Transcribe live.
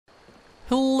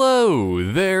Hello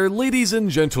there, ladies and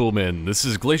gentlemen. This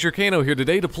is Glaciercano here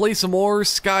today to play some more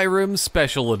Skyrim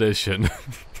Special Edition.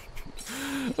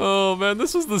 Oh man,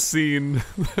 this was the scene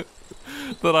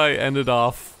that I ended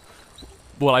off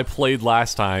when I played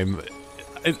last time.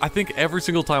 I think every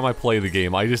single time I play the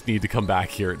game, I just need to come back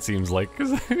here, it seems like.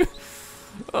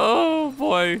 Oh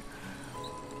boy.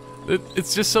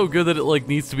 It's just so good that it like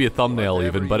needs to be a thumbnail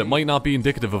even, but it might not be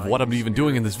indicative of what I'm even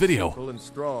doing in this video.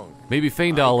 Maybe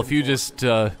Faendal, if you just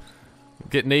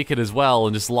get naked as well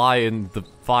and just lie in the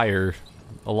fire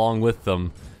along with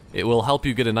them, it will help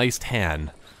you get a nice tan.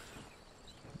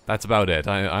 That's about it.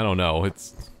 I don't know.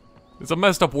 It's a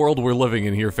messed up world we're living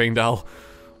in here, Faendal.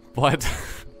 But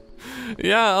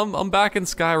yeah, I'm back in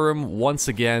Skyrim once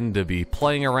again to be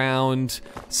playing around,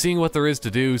 seeing what there is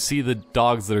to do, see the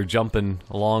dogs that are jumping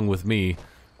along with me.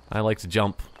 I like to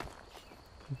jump.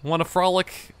 Want to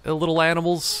frolic, little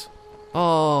animals?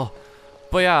 Oh,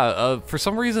 but yeah, for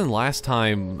some reason last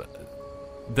time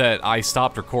that I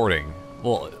stopped recording,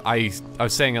 well, I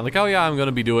was saying, like, oh yeah, I'm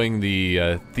gonna be doing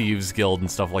the Thieves Guild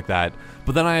and stuff like that,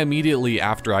 but then I immediately,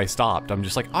 after I stopped, I'm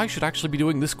just like, I should actually be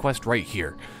doing this quest right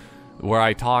here, where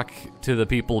I talk to the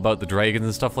people about the dragons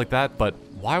and stuff like that. But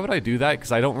why would I do that?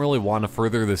 Because I don't really want to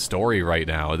further the story right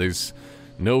now. There's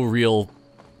no real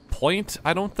point,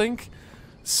 I don't think.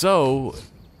 So,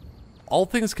 all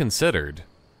things considered,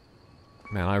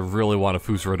 man, I really want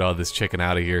to Fusroda this chicken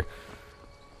out of here.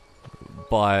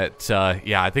 But,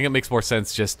 yeah, I think it makes more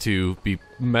sense just to be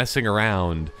messing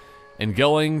around and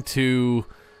going to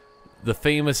the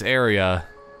famous area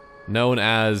known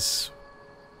as...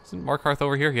 Isn't Markarth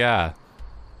over here? Yeah.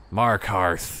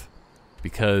 Markarth.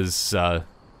 Because,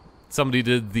 somebody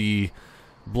did the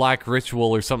Black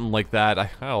Ritual or something like that. I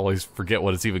always forget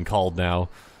what it's even called now.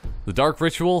 The Dark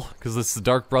Ritual? Because it's the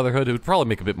Dark Brotherhood. It would probably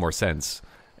make a bit more sense.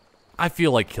 I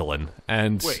feel like killing,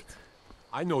 and... Wait,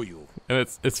 I know you. And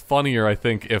it's funnier, I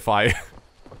think, if I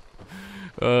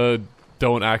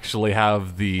don't actually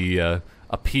have the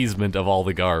appeasement of all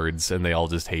the guards, and they all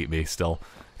just hate me still.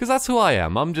 Because that's who I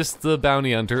am. I'm just the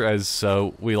bounty hunter, as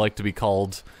we like to be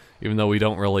called, even though we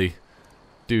don't really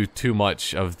do too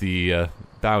much of the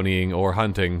bountying or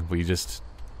hunting. We just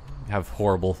have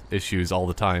horrible issues all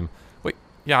the time. Wait,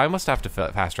 yeah, I must have to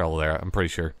fast travel there, I'm pretty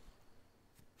sure.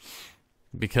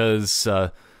 Because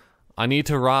I need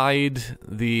to ride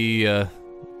the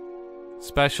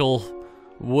special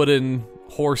wooden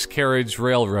horse carriage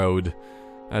railroad,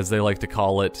 as they like to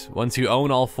call it. Once you own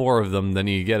all 4 of them, then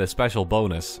you get a special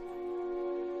bonus.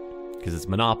 Because it's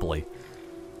Monopoly.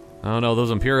 I don't know,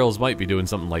 those Imperials might be doing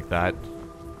something like that.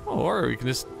 Oh, or we can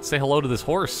just say hello to this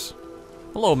horse.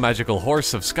 Hello, magical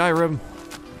horse of Skyrim.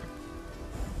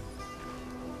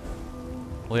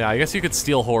 Well, yeah, I guess you could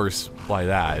steal horse by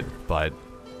that, but...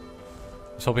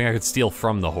 I was hoping I could steal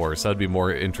from the horse. That'd be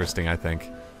more interesting, I think.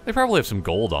 They probably have some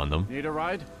gold on them. Need a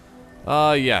ride?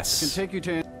 Yes. I can take you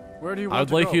to... Where do you want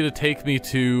I'd like you to take me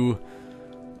to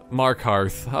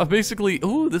Markarth. Basically,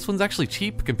 ooh, this one's actually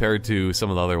cheap compared to some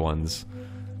of the other ones.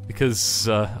 Because,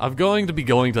 I'm going to be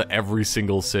going to every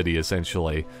single city,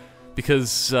 essentially.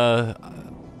 Because, I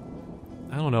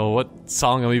don't know what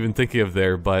song I'm even thinking of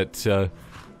there, but,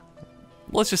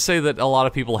 let's just say that a lot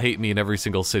of people hate me in every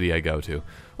single city I go to.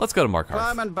 Let's go to Markarth.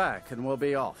 Climb and back, and we'll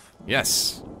be off.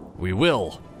 Yes, we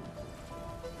will.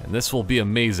 And this will be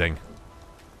amazing.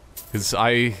 Because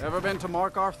Ever been to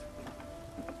Markarth?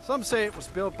 Some say it was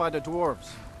built by the Dwarves.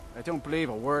 I don't believe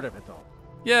a word of it, though.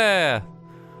 Yeah.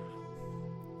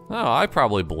 Oh, I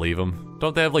probably believe them.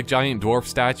 Don't they have, like, giant dwarf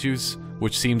statues?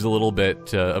 Which seems a little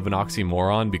bit of an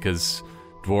oxymoron, because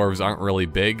dwarves aren't really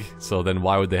big, so then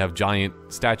why would they have giant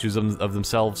statues of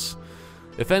themselves?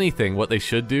 If anything, what they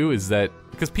should do is that...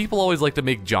 Because people always like to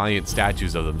make giant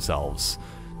statues of themselves.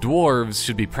 Dwarves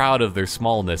should be proud of their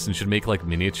smallness and should make, like,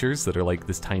 miniatures that are, like,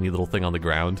 this tiny little thing on the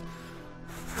ground.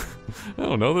 I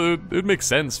don't know, it would make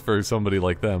sense for somebody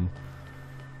like them.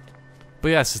 But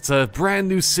yes, it's a brand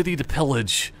new city to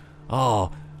pillage. Oh,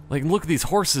 like, look at these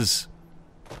horses.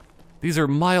 These are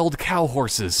mild cow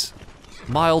horses.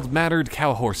 Mild-mannered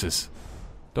cow horses.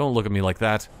 Don't look at me like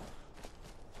that.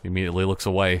 He immediately looks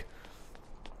away.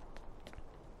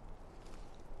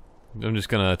 I'm just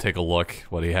gonna take a look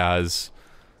what he has.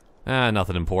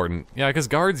 Nothing important. Yeah, because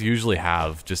guards usually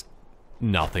have just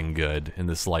nothing good in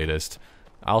the slightest.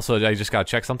 Also, I just gotta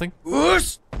check something.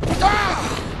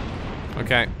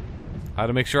 Okay. I had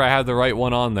to make sure I had the right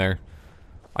one on there.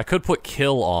 I could put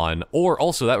kill on, or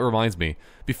also, that reminds me,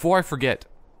 before I forget,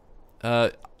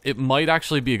 it might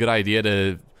actually be a good idea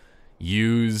to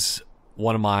use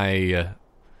one of my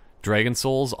Dragon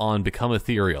Souls on Become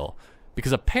Ethereal.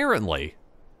 Because apparently,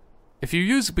 if you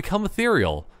use Become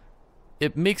Ethereal,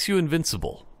 it makes you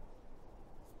invincible.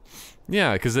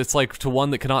 Yeah, because it's like to one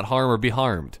that cannot harm or be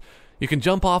harmed. You can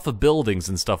jump off of buildings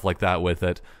and stuff like that with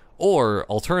it. Or,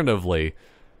 alternatively,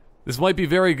 this might be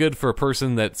very good for a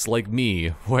person that's like me,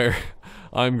 where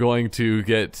I'm going to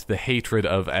get the hatred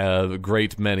of a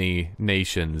great many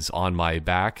nations on my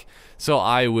back. So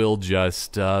I will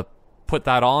just put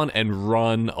that on and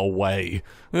run away.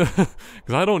 Because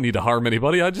I don't need to harm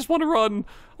anybody, I just want to run.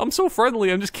 I'm so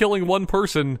friendly, I'm just killing one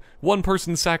person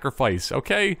sacrifice,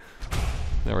 okay?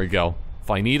 There we go. If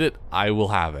I need it, I will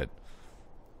have it.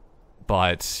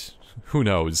 But, who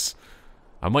knows?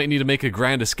 I might need to make a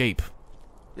grand escape.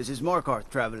 This is Markarth,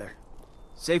 traveler.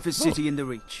 Safest city in the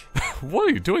Reach. What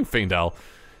are you doing, Faendal?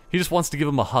 He just wants to give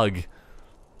him a hug.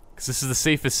 Because this is the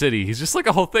safest city. He's just like,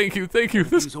 oh, thank you, thank you.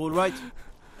 He's all right.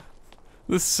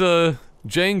 This,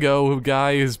 Jango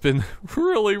guy has been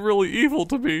really, really evil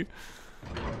to me.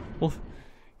 Well,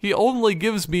 he only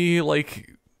gives me,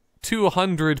 like,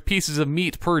 200 pieces of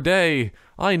meat per day.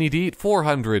 I need to eat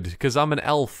 400 because I'm an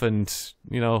elf and,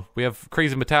 you know, we have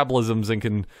crazy metabolisms and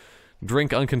can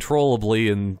drink uncontrollably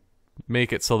and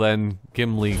make it so then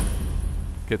Gimli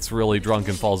gets really drunk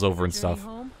and falls over and stuff.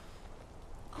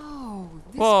 Oh,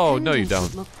 whoa, no you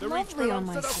don't. Lovely on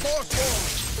my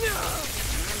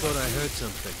Thought I heard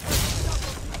something.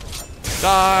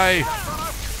 Die!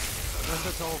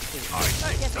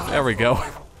 There we go.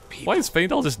 Why is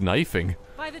Faendal just knifing?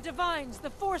 By the divines,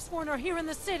 the Forsworn are here in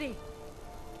the city.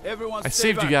 Everyone I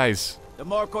saved you guys. The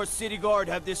Markarth City Guard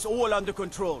have this all under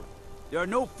control. There are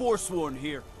no Forsworn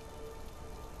here.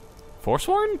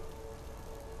 Forsworn?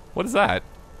 What is that?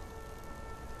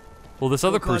 Well, this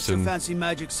other person... fancy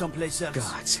magic someplace else.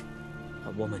 Gods.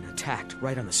 A woman attacked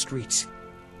right on the streets.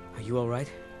 Are you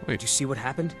alright? Wait. Did you see what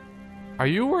happened? Are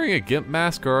you wearing a gimp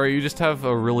mask or are you just have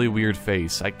a really weird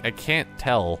face? I can't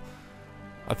tell.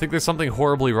 I think there's something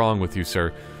horribly wrong with you,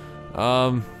 sir.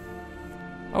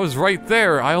 I was right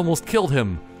there. I almost killed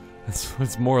him. That's what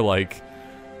it's more like.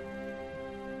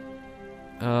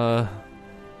 I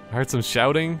heard some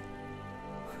shouting.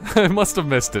 I must have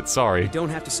missed it, sorry. You don't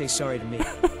have to say sorry to me. I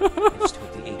just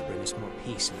hope the aid bring us more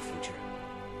peace in the future.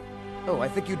 Oh, I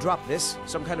think you dropped this.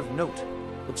 Some kind of note.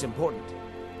 Looks important.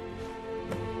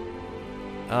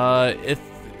 If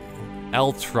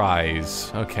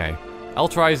Eltry's. Okay.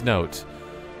 Eltry's note.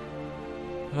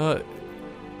 I'm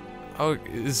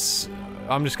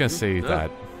just gonna say that.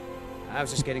 I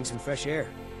was just getting some fresh air.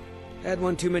 Had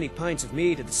one too many pints of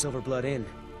mead at the Silver Blood Inn.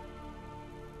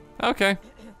 Okay.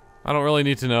 I don't really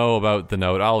need to know about the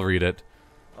note. I'll read it.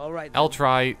 All right.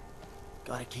 Eltry.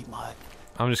 Gotta keep my...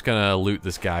 I'm just gonna loot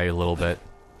this guy a little bit.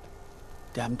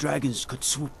 Damn dragons could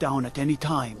swoop down at any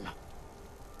time.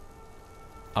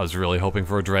 I was really hoping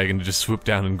for a dragon to just swoop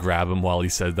down and grab him while he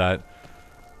said that.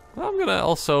 I'm gonna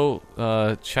also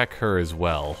check her as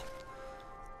well.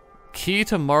 Key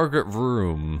to Margaret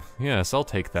room. Yes, I'll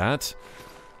take that.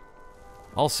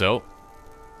 Also,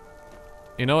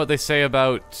 you know what they say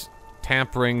about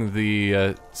tampering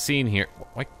the scene here?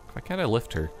 Why can't I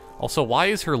lift her? Also, why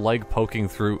is her leg poking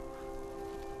through?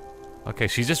 Okay,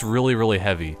 she's just really, really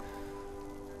heavy.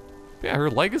 Yeah, her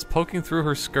leg is poking through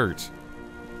her skirt.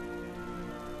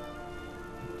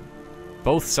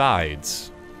 Both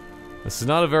sides. This is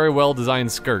not a very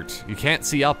well-designed skirt. You can't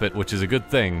see up it, which is a good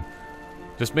thing.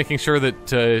 Just making sure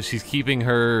that she's keeping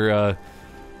her,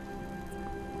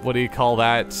 what do you call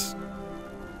that?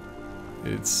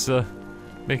 It's,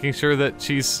 making sure that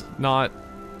she's not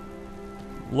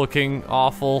looking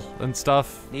awful and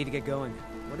stuff. Need to get going.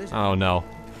 What is it? Oh, no.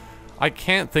 I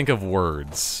can't think of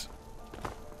words.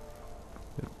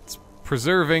 It's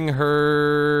preserving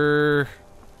her...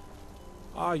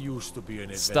 I used to be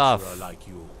an adventurer stuff. like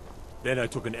you. Then I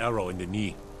took an arrow in the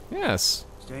knee. Yes.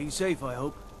 Staying safe, I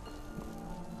hope.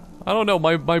 I don't know,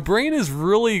 my brain is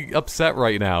really upset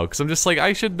right now, because I'm just like,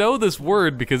 I should know this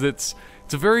word, because it's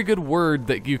a very good word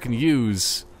that you can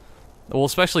use. Well,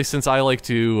 especially since I like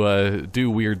to do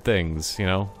weird things, you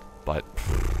know? But,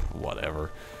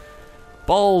 whatever.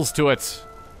 Balls to it!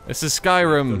 This is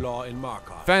Skyrim. The law in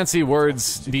Markarth. Fancy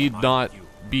words need not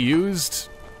be used.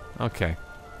 Okay.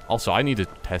 Also, I need to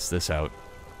test this out.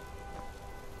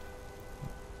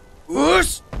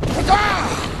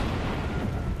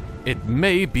 It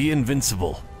may be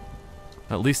invincible.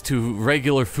 At least to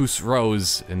regular Fus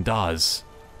Rose and Daz.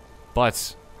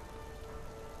 But...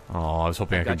 oh, I was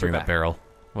hoping I could bring that barrel.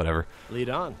 Whatever. Lead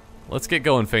on. Let's get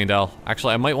going, Faendal.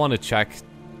 Actually, I might want to check...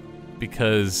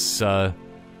 because,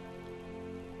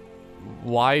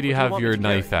 why do you have your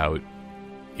knife out?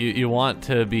 You want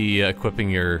to be equipping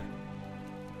your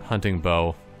hunting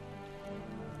bow.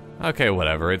 Okay,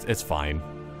 whatever. It's fine.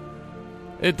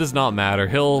 It does not matter.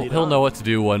 He'll know what to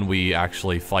do when we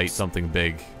actually fight something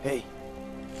big. Hey,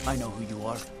 I know who you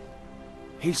are.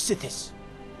 Hail Sithis.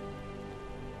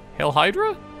 Hail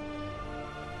Hydra?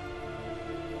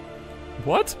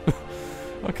 What?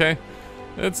 Okay.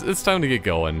 It's time to get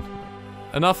going.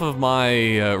 Enough of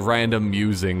my random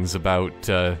musings about,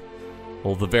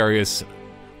 well, the various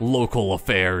local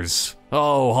affairs.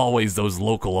 Oh, always those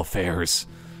local affairs.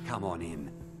 Come on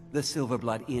in. The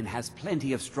Silverblood Inn has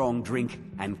plenty of strong drink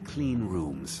and clean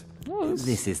rooms. Oh,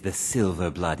 This is the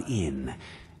Silverblood Inn.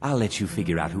 I'll let you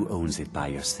figure out who owns it by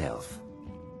yourself.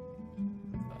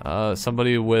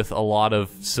 Somebody with a lot of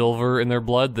silver in their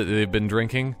blood that they've been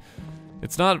drinking.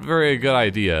 It's not very a good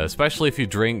idea, especially if you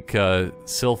drink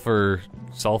silver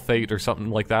sulfate or something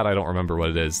like that. I don't remember what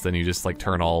it is. Then you just like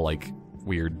turn all like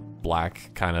weird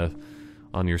black kind of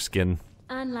on your skin.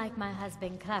 Unlike my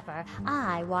husband Clever,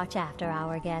 I watch after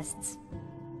our guests.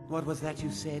 What was that you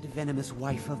said, venomous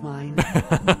wife of mine?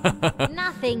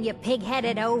 Nothing, you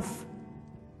pig-headed oaf.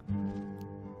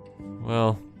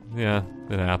 Well, yeah,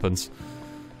 it happens.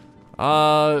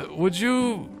 Would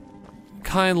you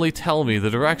kindly tell me the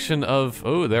direction of...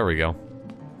 Oh, there we go.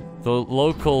 The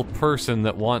local person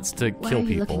that wants to Why kill are you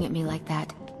people. looking at me like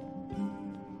that?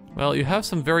 Well, you have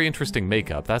some very interesting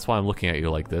makeup. That's why I'm looking at you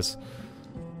like this.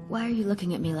 Why are you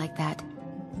looking at me like that?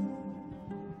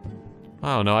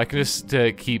 I don't know. I can just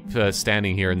keep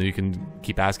standing here, and then you can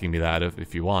keep asking me that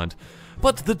if you want.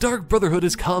 But the Dark Brotherhood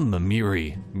has come,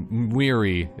 Miri.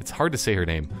 Miri. It's hard to say her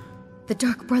name. The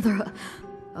Dark Brotherhood.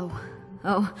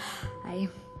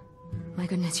 My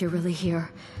goodness, you're really here.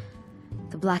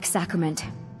 The Black Sacrament.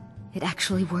 It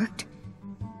actually worked?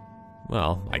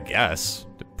 Well, I guess.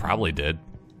 It probably did.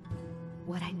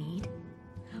 What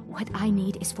I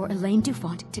need is for Elaine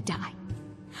Dufont to die.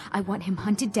 I want him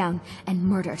hunted down and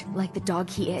murdered like the dog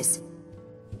he is.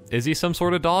 Is he some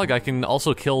sort of dog? I can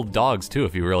also kill dogs too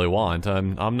if you really want.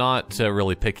 I'm not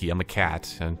really picky. I'm a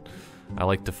cat, and I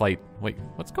like to fight. Wait,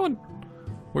 what's going?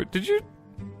 Where did you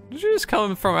just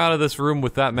come from out of this room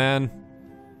with that man?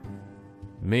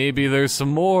 Maybe there's some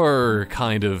more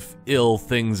kind of ill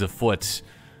things afoot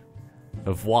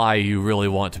of why you really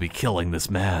want to be killing this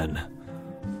man.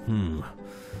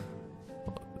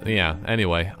 Yeah,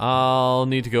 anyway, I'll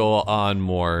need to go on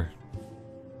more.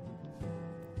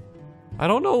 I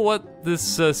don't know what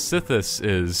this Sithis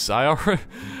is. I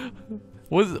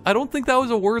don't think that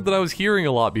was a word that I was hearing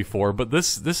a lot before, but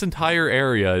this entire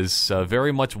area is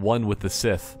very much one with the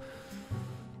Sith.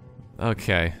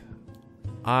 Okay.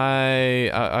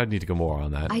 I need to go more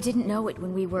on that. I didn't know it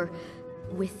when we were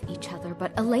with each other,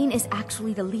 but Elaine is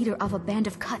actually the leader of a band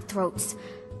of cutthroats.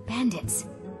 Bandits.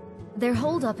 They're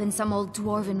holed up in some old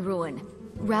dwarven ruin.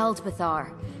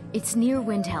 Raldbathar. It's near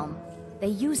Windhelm. They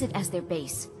use it as their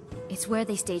base. It's where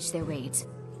they stage their raids.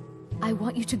 I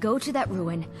want you to go to that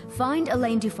ruin, find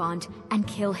Elaine Dufont, and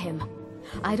kill him.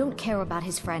 I don't care about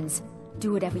his friends.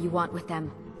 Do whatever you want with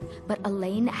them. But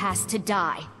Elaine has to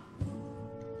die.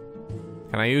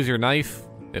 Can I use your knife?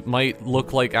 It might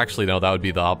look like... Actually, no, that would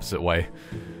be the opposite way.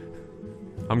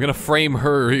 I'm gonna frame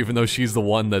her even though she's the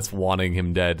one that's wanting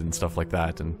him dead and stuff like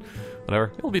that, and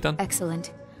whatever. It'll be done.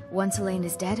 Excellent. Once Elaine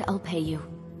is dead, I'll pay you.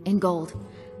 In gold.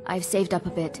 I've saved up a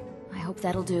bit. I hope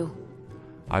that'll do.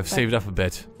 I've saved up a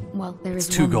bit. Well, there is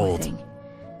It's 2 one more gold. thing.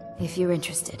 If you're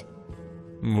interested.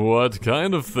 What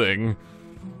kind of thing?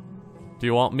 Do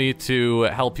you want me to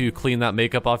help you clean that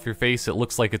makeup off your face? It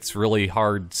looks like it's really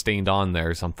hard stained on there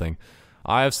or something.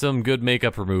 I have some good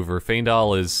makeup remover.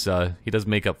 Feindal is, he does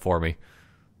makeup for me.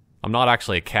 I'm not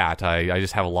actually a cat. I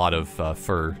just have a lot of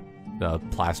fur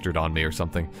plastered on me or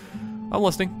something. I'm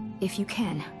listening. If you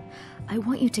can, I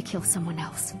want you to kill someone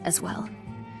else as well.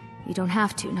 You don't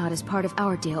have to, not as part of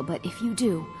our deal, but if you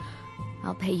do,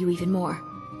 I'll pay you even more.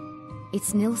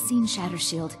 It's Nilsine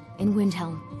Shattershield in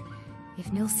Windhelm.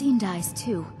 If Nilsine dies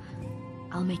too,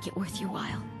 I'll make it worth your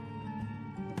while.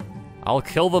 I'll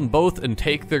kill them both and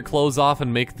take their clothes off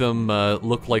and make them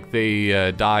look like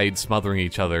they died smothering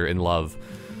each other in love.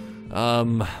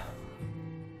 I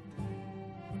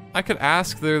could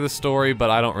ask there the story, but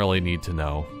I don't really need to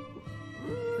know.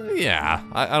 Yeah,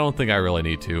 I don't think I really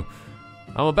need to.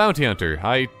 I'm a bounty hunter.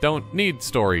 I don't need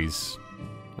stories.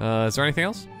 Is there anything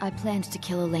else? I planned to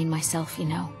kill Elaine myself, you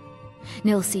know.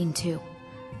 Nilsine too,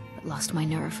 but lost my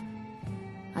nerve.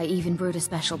 I even brewed a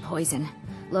special poison,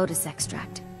 lotus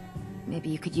extract. Maybe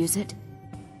you could use it?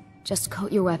 Just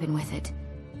coat your weapon with it.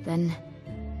 Then,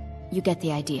 you get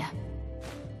the idea.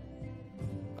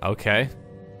 Okay.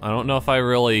 I don't know if I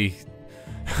really...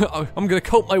 I'm gonna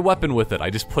coat my weapon with it. I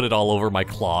just put it all over my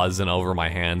claws and over my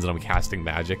hands and I'm casting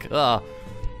magic.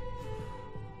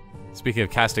 Speaking of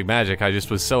casting magic, I just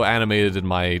was so animated in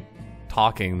my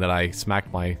talking that I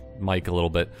smacked my mic a little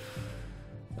bit.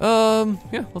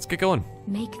 Yeah, let's get going.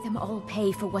 Make them all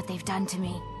pay for what they've done to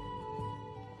me.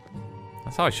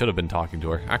 That's how I should have been talking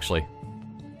to her, actually.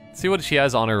 Let's see what she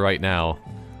has on her right now.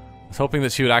 I was hoping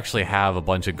that she would actually have a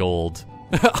bunch of gold.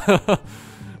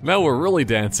 Now we're really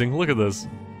dancing. Look at this.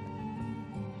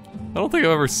 I don't think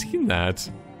I've ever seen that.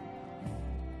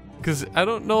 Because I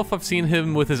don't know if I've seen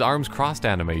him with his arms crossed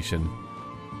animation.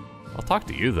 I'll talk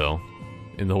to you, though.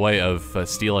 In the way of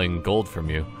stealing gold from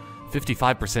you.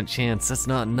 55% chance, that's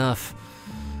not enough.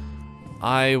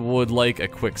 I would like a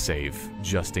quick save,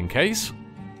 just in case.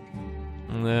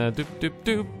 Doop, doop,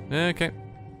 doop. Okay.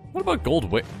 What about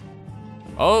gold? Wait.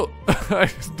 Oh!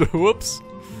 Whoops.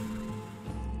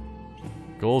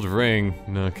 Gold ring.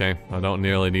 Okay, I don't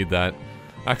nearly need that.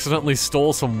 Accidentally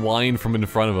stole some wine from in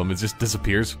front of him. It just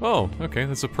disappears. Oh, okay,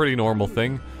 that's a pretty normal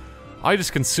thing. I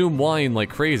just consume wine like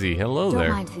crazy. Hello there.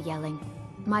 Don't mind the yelling.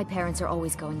 My parents are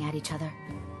always going at each other.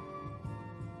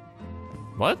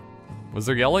 What? Was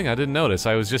there yelling? I didn't notice.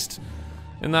 I was just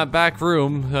in that back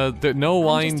room. No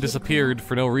wine disappeared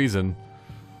for no reason.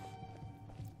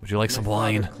 Would you like some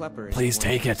wine? Please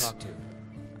take it.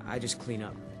 I just clean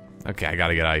up. Okay, I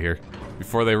gotta get out of here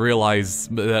before they realize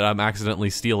that I'm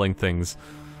accidentally stealing things.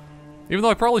 Even though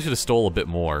I probably should have stole a bit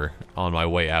more on my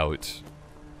way out.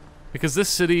 Because this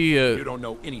city, You don't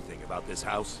know anything about this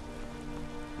house?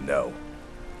 No.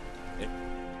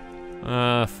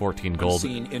 14 gold.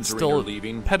 Entering Still, or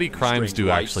leaving, petty crimes do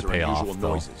lights actually or pay off, unusual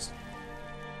though. noises?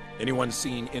 Anyone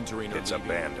seen entering or It's leaving?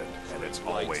 abandoned, and it's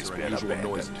Lights always or been unusual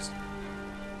abandoned. noises?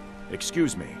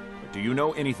 Excuse me, but do you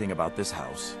know anything about this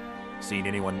house? Seen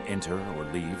anyone enter or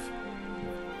leave?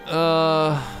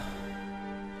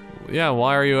 Yeah,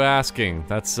 why are you asking?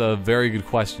 That's a very good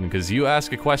question, because you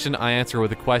ask a question, I answer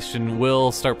with a question,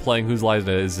 we'll start playing Whose Line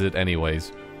Is It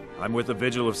anyways. I'm with the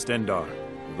Vigil of Stendar.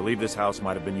 We believe this house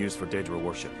might have been used for Daedra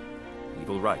worship,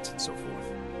 evil rites, and so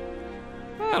forth.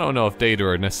 I don't know if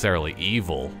Daedra are necessarily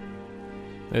evil.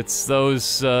 It's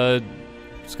those, I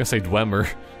was gonna say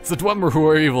Dwemer. It's the Dwemer who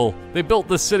are evil. They built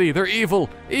this city. They're evil.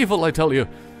 Evil, I tell you.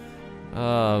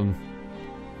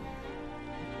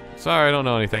 Sorry, I don't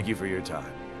know anything. Thank you for your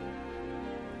time.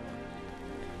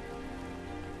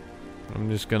 I'm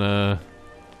just gonna...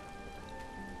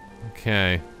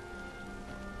 Okay.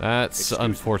 That's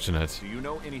unfortunate. Do you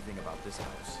know anything about this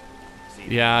house?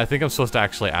 Yeah, I think I'm supposed to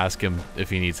actually ask him if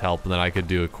he needs help, and then I could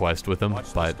do a quest with him,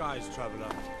 Watch but... the skies, traveler.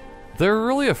 They're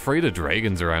really afraid of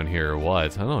dragons around here, or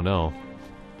what? I don't know.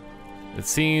 It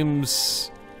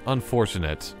seems...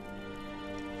 unfortunate.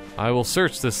 I will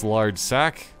search this large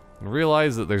sack, and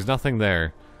realize that there's nothing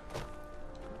there.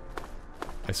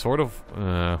 I sort of...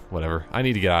 whatever. I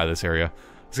need to get out of this area.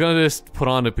 I was gonna just put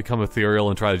on to become ethereal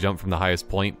and try to jump from the highest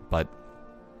point, but...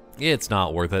 it's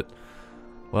not worth it.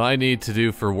 What I need to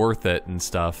do for worth it and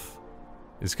stuff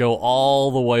is go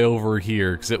all the way over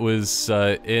here, because it was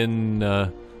in...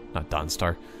 not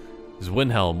Dawnstar. It was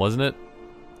Windhelm, wasn't it?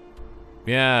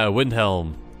 Yeah,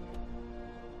 Windhelm.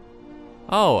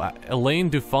 Oh, Elaine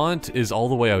Dufont is all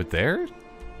the way out there?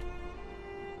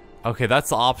 Okay, that's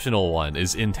the optional one,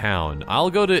 is in town. I'll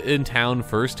go to in town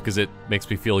first, because it makes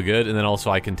me feel good, and then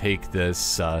also I can take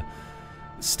this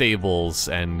stables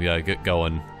and get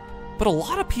going. But a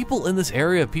lot of people in this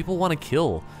area, people want to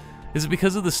kill. Is it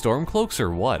because of the Stormcloaks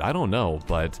or what? I don't know,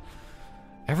 but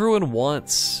everyone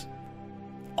wants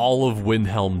all of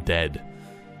Windhelm dead.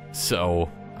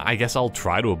 So I guess I'll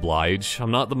try to oblige.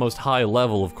 I'm not the most high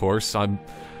level, of course. I'm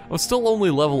still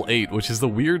only level 8, which is the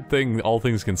weird thing, all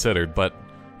things considered, but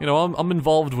you know, I'm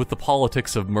involved with the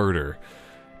politics of murder.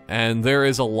 And there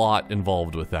is a lot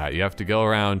involved with that. You have to go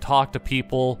around, talk to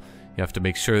people, you have to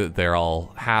make sure that they're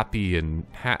all happy and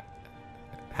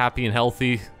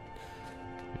healthy.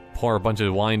 Pour a bunch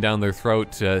of wine down their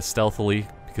throat stealthily,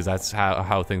 because that's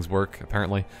how things work,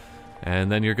 apparently.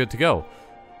 And then you're good to go.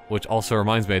 Which also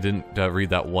reminds me, I didn't read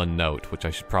that one note, which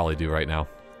I should probably do right now.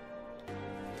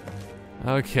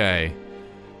 Okay.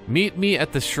 Meet me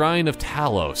at the Shrine of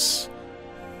Talos.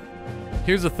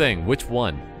 Here's the thing, which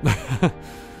one?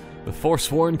 The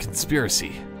Forsworn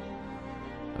Conspiracy.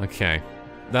 Okay.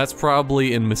 That's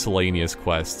probably in miscellaneous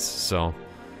quests, so...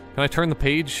 Can I turn the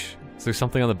page? Is there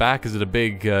something on the back? Is it a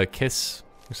big kiss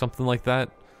or something like that?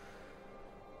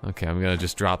 Okay, I'm gonna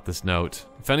just drop this note.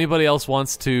 If anybody else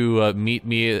wants to meet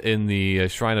me in the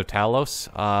Shrine of Talos,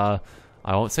 I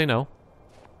won't say no.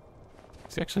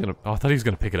 Is he actually gonna... Oh, I thought he was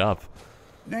gonna pick it up.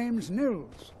 Name's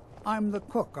Nils. I'm the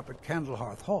cook up at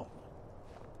Candlehearth Hall.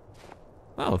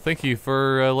 Oh, thank you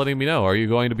for letting me know. Are you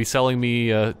going to be selling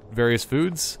me various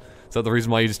foods? Is that the reason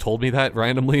why you just told me that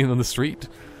randomly on the street?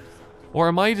 Or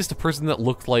am I just a person that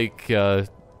looked like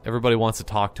everybody wants to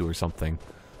talk to or something?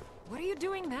 What are you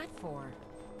doing that for?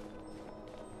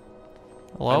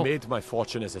 Hello? I made my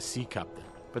fortune as a sea captain,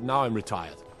 but now I'm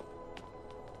retired.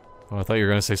 Oh, I thought you were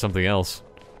going to say something else.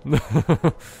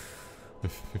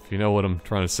 if you know what I'm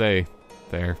trying to say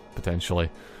there, potentially.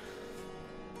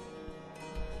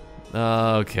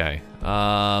 Okay.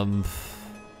 What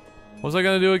was I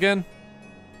going to do again?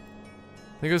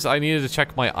 I think it was I needed to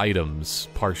check my items,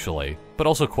 partially. But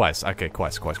also quests. Okay,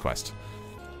 quest.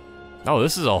 Oh,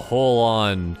 this is a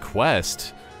whole-on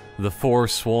quest. The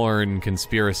Forsworn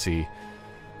Conspiracy.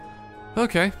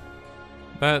 Okay.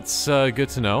 That's good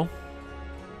to know.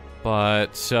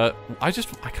 But I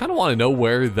kind of want to know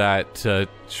where that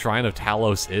Shrine of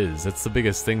Talos is. That's the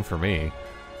biggest thing for me.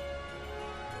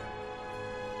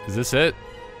 Is this it?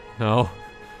 No.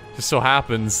 Just so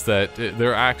happens that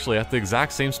they're actually at the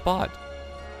exact same spot.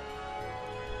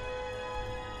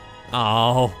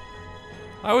 Oh.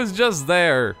 I was just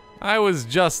there.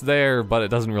 But it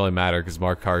doesn't really matter because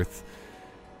Markarth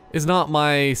is not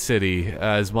my city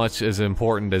as much as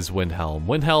important as Windhelm.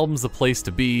 Windhelm's the place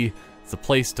to be. It's the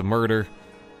place to murder.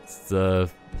 It's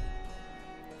the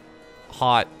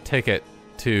hot ticket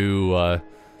to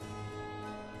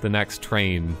the next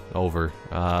train over.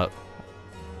 I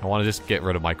want to just get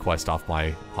rid of my quest off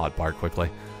my hotbar quickly.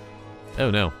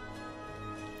 Oh no.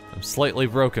 I'm slightly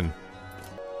broken.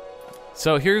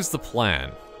 So here's the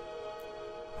plan.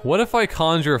 What if I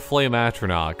conjure a Flame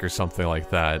Atronach or something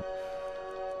like that?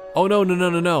 Oh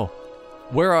no.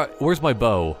 Where's my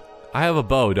bow? I have a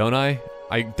bow, don't I?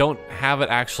 I don't have it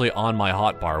actually on my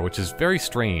hotbar, which is very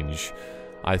strange,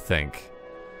 I think.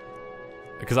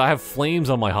 Because I have flames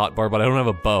on my hotbar, but I don't have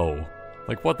a bow.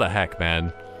 Like, what the heck,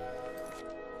 man?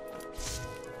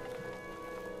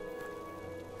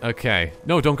 Okay.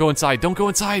 No, don't go inside. Don't go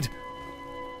inside!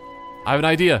 I have an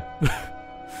idea.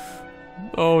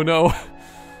 Oh, no.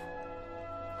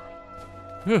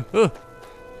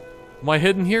 Am I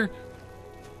hidden here?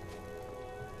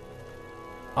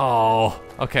 Oh,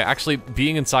 okay, actually,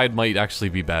 being inside might actually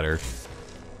be better.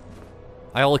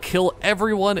 I'll kill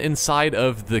everyone inside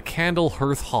of the Candle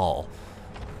Hearth Hall.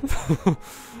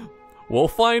 We'll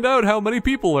find out how many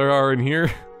people there are in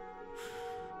here.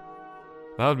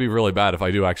 That would be really bad if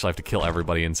I do actually have to kill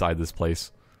everybody inside this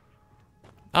place.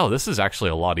 Oh, this is actually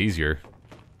a lot easier.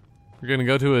 You're gonna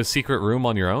go to a secret room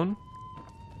on your own?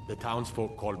 The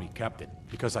townsfolk call me captain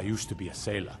because I used to be a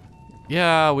sailor.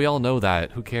 Yeah, we all know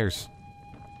that. Who cares?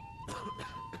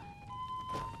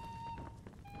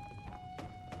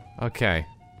 Okay.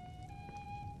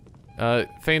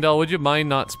 Faendal, would you mind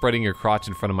not spreading your crotch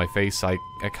in front of my face? I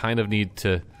kind of need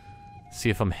to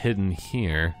see if I'm hidden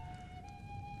here.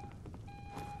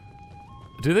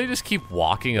 Do they just keep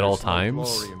walking at all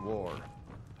times?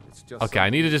 Okay,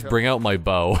 I need to just bring out my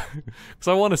bow. Because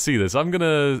I want to see this. I'm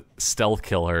gonna stealth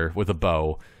kill her with a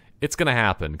bow. It's gonna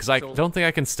happen, because I don't think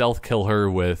I can stealth kill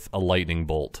her with a lightning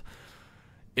bolt.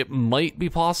 It might be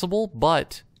possible,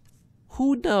 but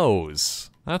who knows?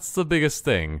 That's the biggest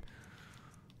thing.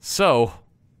 So,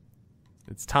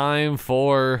 it's time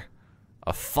for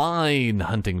a fine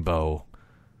hunting bow.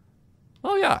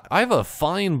 Oh yeah, I have a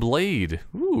fine blade.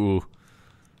 Ooh.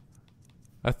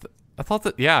 I thought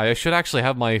that, yeah, I should actually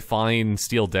have my fine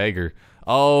steel dagger.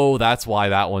 Oh, that's why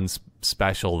that one's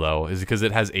special, though, is because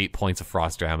it has 8 points of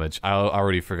frost damage. I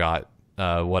already forgot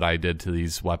what I did to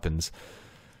these weapons.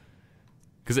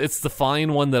 Because it's the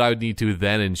fine one that I would need to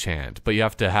then enchant, but you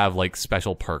have to have, like,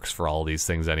 special perks for all these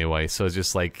things anyway, so it's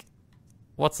just like,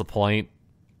 what's the point?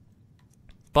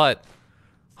 But,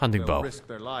 hunting bow. Risk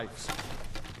their lives.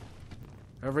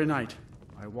 Every night,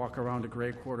 I walk around the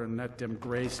Grey Quarter and let them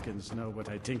Greyskins know what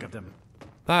I think of them.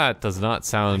 That does not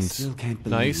sound I still can't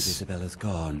believe nice. Isabella's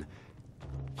gone.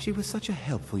 She was such a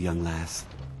helpful young lass.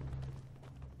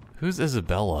 Who's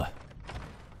Isabella?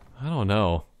 I don't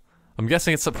know. I'm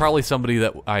guessing it's probably somebody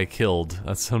that I killed.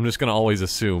 I'm just gonna always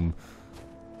assume.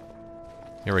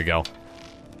 Here we go.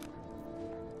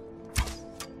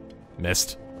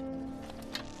 Missed.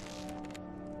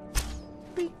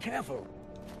 Be careful.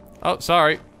 Oh,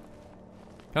 sorry.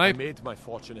 Can I made my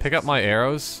fortune pick up my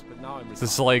arrows? Is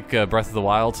this like Breath of the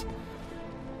Wild?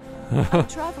 I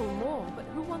travel more, but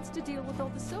who wants to deal with all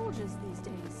the soldiers these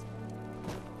days?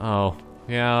 Oh,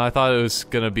 yeah, I thought it was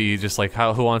gonna be just like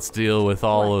who wants to deal with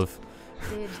all of...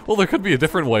 Well, there could be a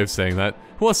different way of saying that.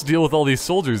 Who wants to deal with all these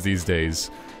soldiers these days?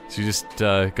 She's just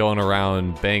going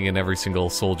around banging every single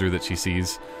soldier that she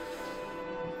sees.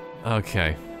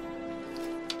 Okay.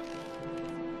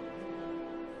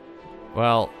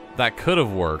 Well, that could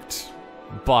have worked,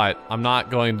 but I'm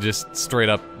not going to just straight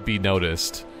up be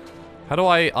noticed. How do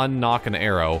I unknock an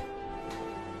arrow?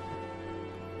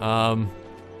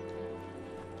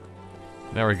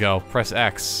 There we go. Press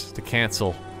X to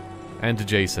cancel. And to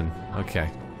Jason. Okay.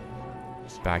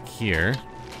 Back here.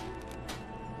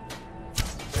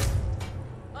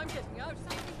 I'm getting out.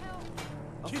 Somebody help.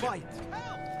 A fight.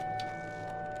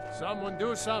 Someone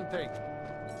do something.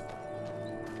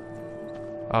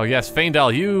 Oh yes,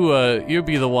 Faendal, you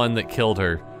be the one that killed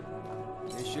her.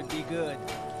 This should be good.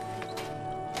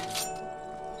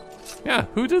 Yeah,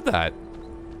 who did that?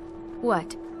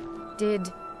 What?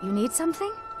 Did you need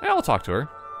something? Yeah, I'll talk to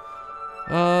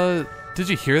her. Did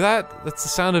you hear that? That's the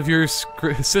sound of your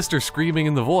sister screaming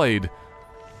in the void.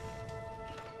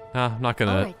 I'm not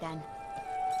gonna... Alright then.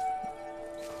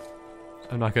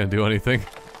 I'm not gonna do anything.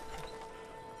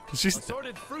 She's...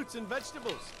 Assorted fruits and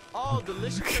vegetables. All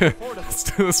delicious Okay, and affordable. let's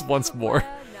do this once more.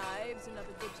 Knives and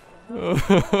other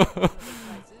goods.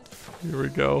 Here we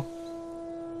go.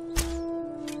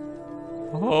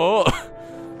 Oh!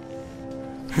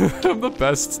 I'm the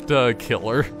best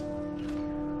killer.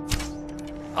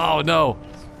 Oh no!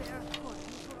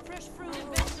 Fresh fruit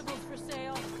and vegetables for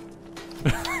sale.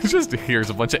 Just hears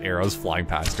a bunch of arrows flying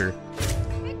past her.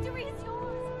 Victory is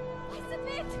yours! I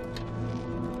submit!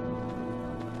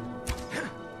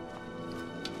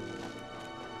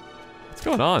 What's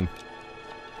going on?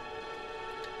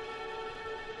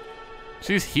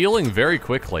 She's healing very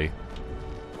quickly.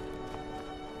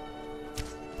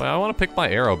 But I want to pick my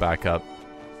arrow back up.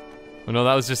 Oh no,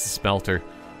 that was just a smelter.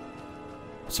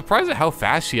 I'm surprised at how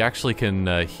fast she actually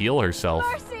can heal herself.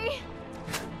 Mercy!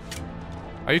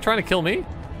 Are you trying to kill me?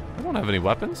 I don't have any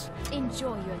weapons.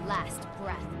 Enjoy your last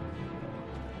breath.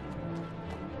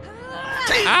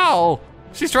 Ow!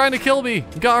 She's trying to kill me!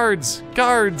 Guards!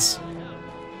 Guards!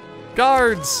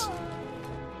 Guards!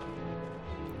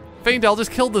 Faendal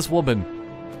just killed this woman.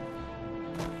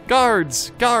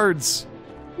 Guards! Guards!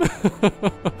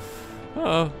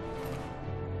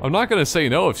 I'm not gonna say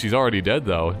no if she's already dead,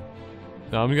 though.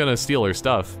 No, I'm gonna steal her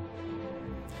stuff.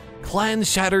 Clan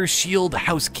Shatter Shield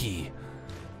House Key.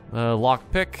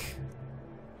 Lockpick.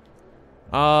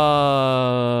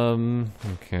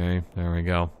 Okay, there we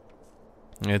go.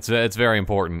 It's very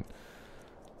important,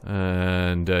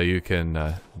 and you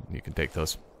can take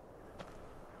those.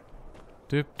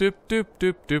 Doop doop doop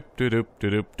doop doop doop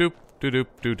doop doop doop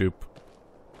doop doop.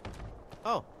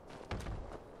 Oh.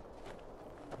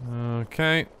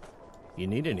 Okay. You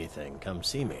need anything, come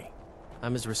see me.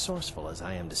 I'm as resourceful as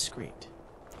I am discreet.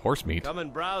 Horse meat. Come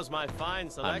and browse my fine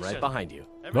selection. I'm right behind you.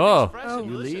 Oh.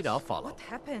 You lead, I'll follow. What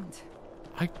happened?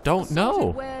 I don't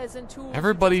know.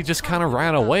 Everybody just kind of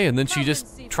ran away and then she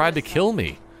just tried to kill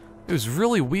me. It was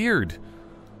really weird.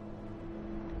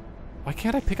 Why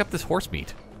can't I pick up this horse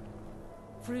meat?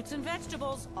 Fruits and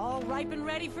vegetables, all ripe and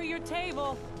ready for your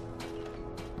table.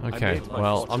 Okay,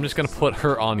 well, I'm just gonna put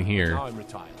her on here.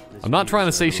 I'm not trying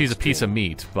to say she's a piece of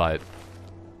meat, but...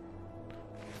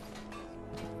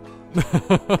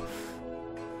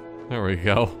 There we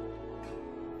go.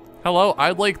 Hello,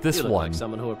 I'd like this you look one. Like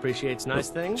someone who appreciates nice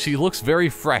things. She looks very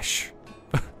fresh.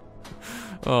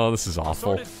 Oh, this is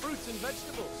awful. Assorted fruits and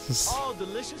vegetables. All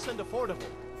delicious and affordable.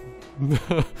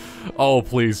 Oh,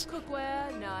 please.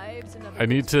 Cookware, knives, and other I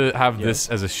need to have this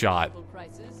as a shot.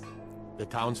 The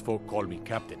townsfolk call me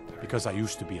captain because I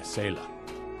used to be a sailor.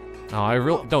 Oh, I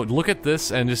really don't look at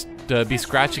this and just be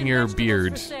scratching your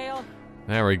beard.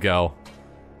 There we go.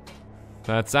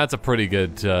 That's a pretty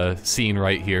good scene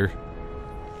right here.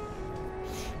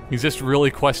 He's just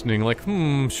really questioning, like,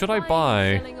 should I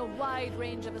buy?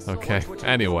 Okay.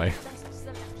 Anyway,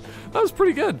 that was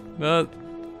pretty good.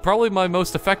 Probably my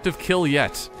most effective kill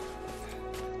yet.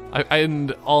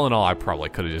 And all in all, I probably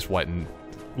could have just went and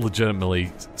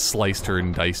legitimately sliced her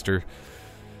and diced her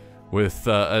with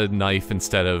a knife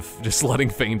instead of just letting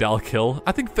Faendal kill.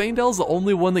 I think Faendal's the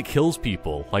only one that kills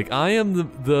people. Like, I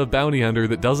am the bounty hunter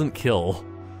that doesn't kill.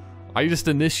 I just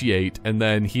initiate and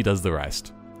then he does the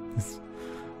rest.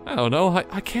 I don't know,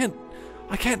 I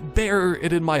can't bear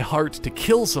it in my heart to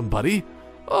kill somebody.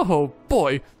 Oh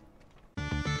boy.